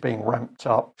is being ramped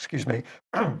up,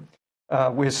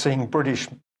 we're seeing British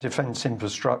defence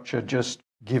infrastructure just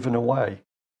given away.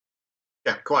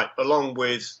 Yeah, quite. Along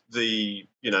with the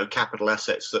capital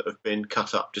assets that have been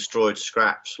cut up, destroyed,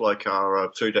 scraps, like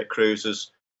our through-deck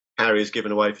cruisers, Harriers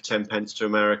given away for 10 pence to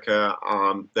America.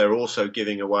 They're also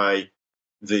giving away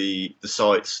the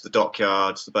sites, the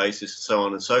dockyards, the bases, and so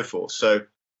on and so forth. So,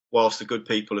 whilst the good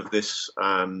people of this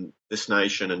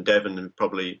nation, and Devon, and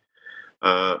probably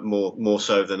more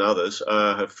so than others,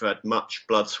 have had much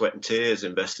blood, sweat and tears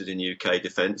invested in UK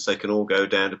defence, they can all go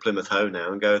down to Plymouth Hoe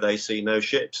now and go, they see no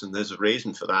ships. And there's a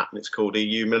reason for that, and it's called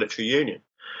EU military union.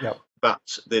 Yep.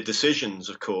 But the decisions,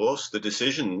 of course, the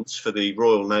decisions for the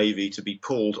Royal Navy to be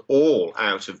pulled all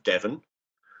out of Devon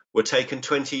were taken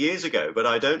 20 years ago. But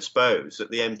I don't suppose that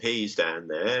the MPs down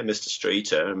there, Mr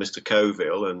Streeter and Mr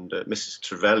Coville and Mrs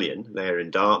Trevelyan there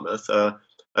in Dartmouth, are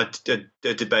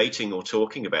debating or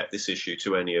talking about this issue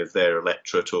to any of their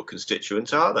electorate or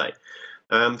constituents, are they?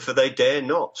 For they dare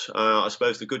not. I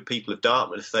suppose the good people of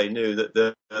Dartmouth, if they knew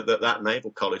that that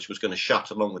naval college was going to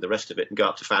shut along with the rest of it and go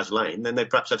up to Faz Lane, then they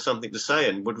perhaps have something to say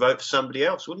and would vote for somebody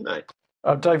else, wouldn't they?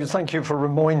 David, thank you for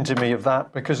reminding me of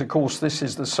that, because, of course, this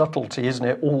is the subtlety, isn't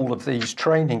it? All of these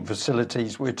training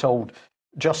facilities, we're told,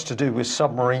 just to do with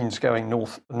submarines going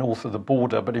north of the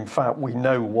border, but in fact we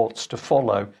know what's to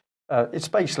follow. It's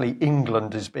basically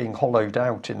England is being hollowed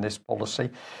out in this policy.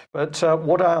 But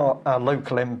what are our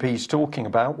local MPs talking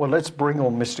about? Well, let's bring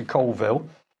on Mr Colville,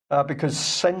 because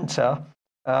Centre,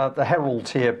 the Herald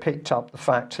here picked up the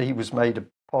fact he was made a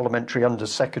parliamentary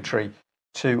under-secretary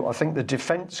to, I think, the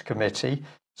Defence Committee.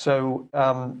 So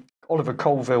Oliver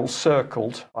Colville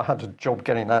circled. I had a job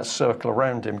getting that circle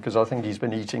around him because I think he's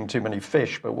been eating too many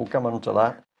fish, but we'll come on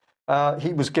to that.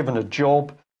 He was given a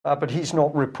job. But he's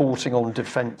not reporting on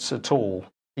defence at all.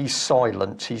 He's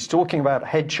silent. He's talking about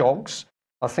hedgehogs.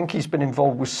 I think he's been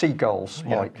involved with seagulls,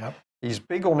 Mike. Yeah. He's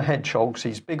big on hedgehogs.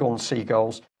 He's big on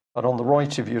seagulls. And on the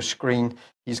right of your screen,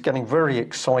 he's getting very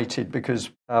excited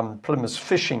because Plymouth's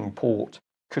fishing port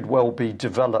could well be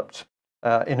developed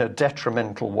in a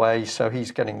detrimental way. So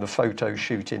he's getting the photo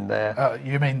shoot in there.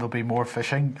 You mean there'll be more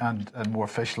fishing and more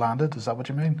fish landed? Is that what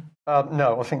you mean?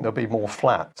 No, I think there'll be more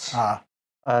flats.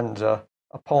 And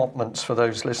apartments for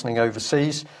those listening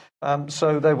overseas.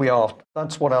 So there we are.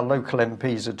 That's what our local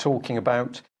MPs are talking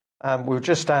about. We'll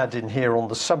just add in here on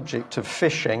the subject of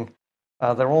fishing.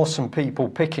 There are some people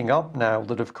picking up now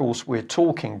that, of course, we're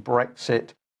talking Brexit,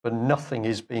 but nothing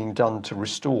is being done to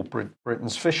restore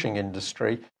Britain's fishing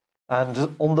industry.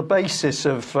 And on the basis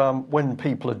of when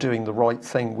people are doing the right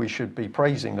thing, we should be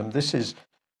praising them. This is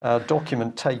a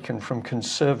document taken from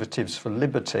Conservatives for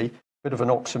Liberty. Bit of an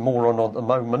oxymoron at the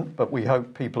moment, but we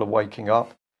hope people are waking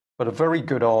up. But a very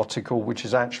good article which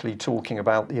is actually talking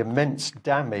about the immense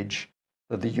damage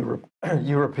that the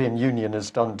European Union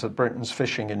has done to Britain's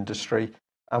fishing industry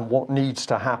and what needs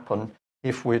to happen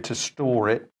if we're to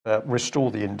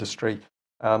restore the industry,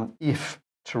 if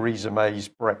Theresa May's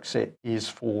Brexit is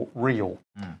for real.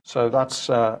 So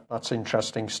that's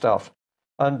interesting stuff.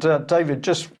 And David,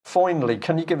 just finally,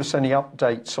 can you give us any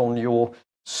updates on your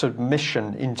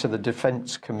submission into the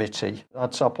Defence Committee?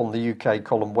 That's up on the UK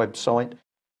Column website.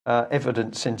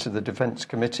 Evidence into the Defence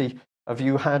Committee. Have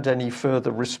you had any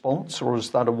further response, or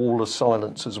is that a wall of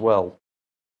silence as well?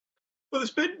 Well,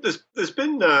 there's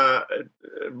been a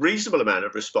reasonable amount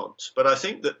of response, but I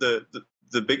think that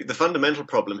the fundamental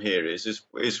problem here is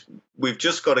we've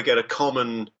just got to get a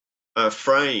common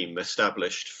frame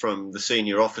established from the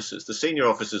senior officers. The senior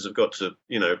officers have got to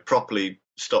properly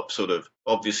stop sort of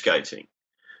obfuscating.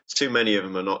 Too many of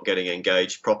them are not getting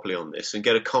engaged properly on this, and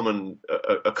get a common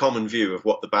view of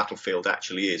what the battlefield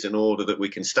actually is in order that we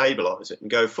can stabilise it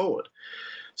and go forward.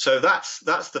 So that's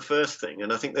the first thing,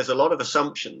 and I think there's a lot of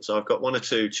assumptions. I've got one or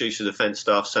two chiefs of defence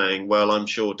staff saying, "Well, I'm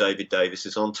sure David Davis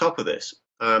is on top of this."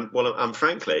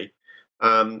 Frankly,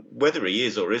 whether he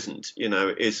is or isn't,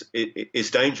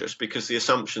 is dangerous, because the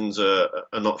assumptions are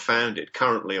not founded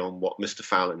currently on what Mr.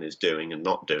 Fallon is doing and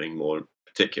not doing, more in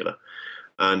particular,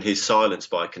 and his silence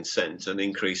by consent and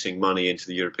increasing money into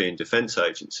the European Defence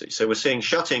Agency. So we're seeing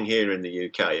shutting here in the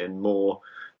UK and more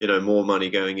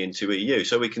money going into EU.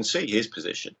 So we can see his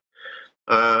position.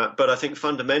 But I think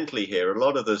fundamentally here, a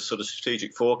lot of the sort of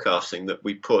strategic forecasting that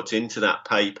we put into that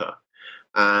paper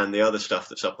and the other stuff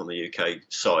that's up on the UK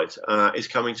site is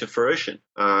coming to fruition.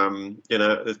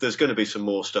 There's going to be some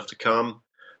more stuff to come.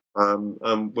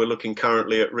 We're looking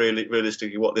currently at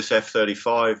realistically what this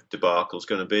F-35 debacle is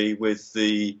going to be, with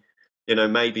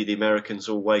maybe the Americans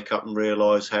will wake up and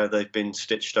realise how they've been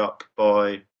stitched up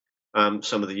by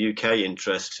some of the UK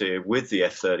interests here with the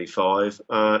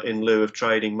F-35 in lieu of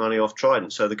trading money off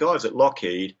Trident. So the guys at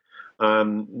Lockheed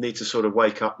need to sort of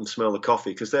wake up and smell the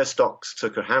coffee, because their stocks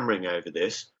took a hammering over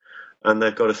this, and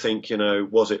they've got to think,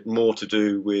 was it more to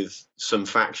do with some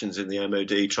factions in the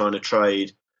MOD trying to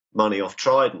trade money off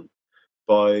Trident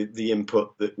by the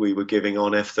input that we were giving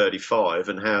on F-35,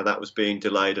 and how that was being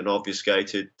delayed and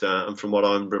obfuscated, and from what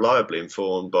I'm reliably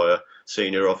informed by a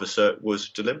senior officer, was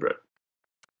deliberate.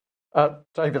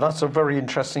 David, that's a very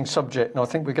interesting subject, and I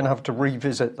think we're going to have to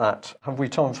revisit that. Have we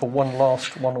time for one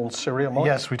last one on Syria, Mike?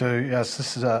 Yes, we do. Yes,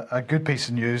 this is a good piece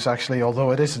of news, actually,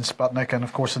 although it is in Sputnik. And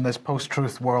of course, in this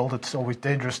post-truth world, it's always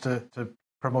dangerous to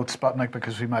promote Sputnik,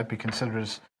 because we might be considered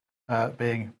as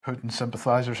being Putin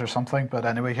sympathisers or something. But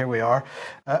anyway, here we are.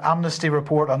 Amnesty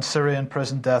report on Syrian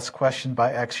prison deaths questioned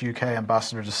by ex-UK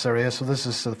ambassador to Syria. So this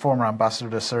is the former ambassador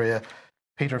to Syria,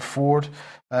 Peter Ford,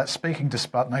 speaking to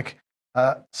Sputnik.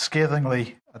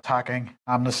 Scathingly attacking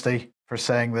Amnesty for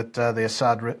saying that the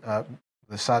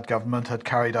Assad government had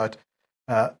carried out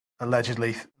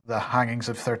allegedly the hangings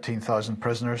of 13,000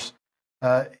 prisoners.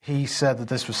 He said that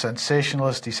this was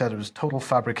sensationalist. He said it was total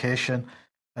fabrication.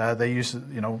 They used,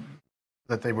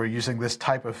 that they were using this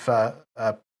type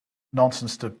of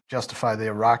nonsense to justify the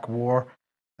Iraq War.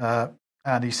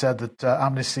 And he said that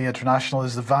Amnesty International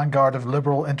is the vanguard of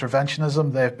liberal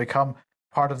interventionism. They have become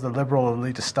part of the liberal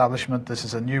elite establishment. This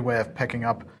is a new way of picking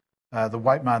up the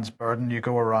white man's burden. You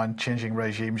go around changing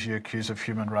regimes you accuse of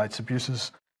human rights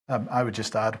abuses. I would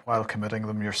just add, while committing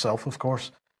them yourself, of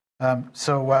course.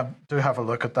 So do have a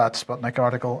look at that Sputnik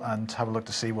article and have a look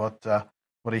to see what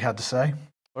he had to say.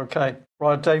 Okay.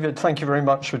 Right, David, thank you very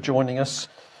much for joining us.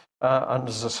 And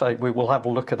as I say, we will have a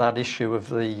look at that issue of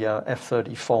the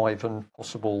F-35 and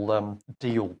possible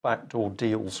backdoor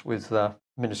deals with the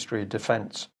Ministry of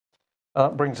Defence.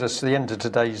 That brings us to the end of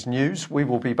today's news. We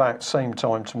will be back same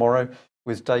time tomorrow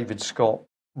with David Scott,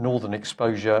 Northern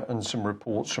Exposure, and some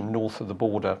reports from north of the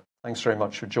border. Thanks very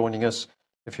much for joining us.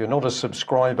 If you're not a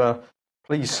subscriber,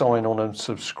 please sign on and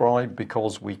subscribe,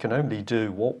 because we can only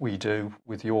do what we do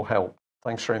with your help.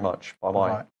 Thanks very much. Bye-bye.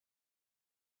 Bye.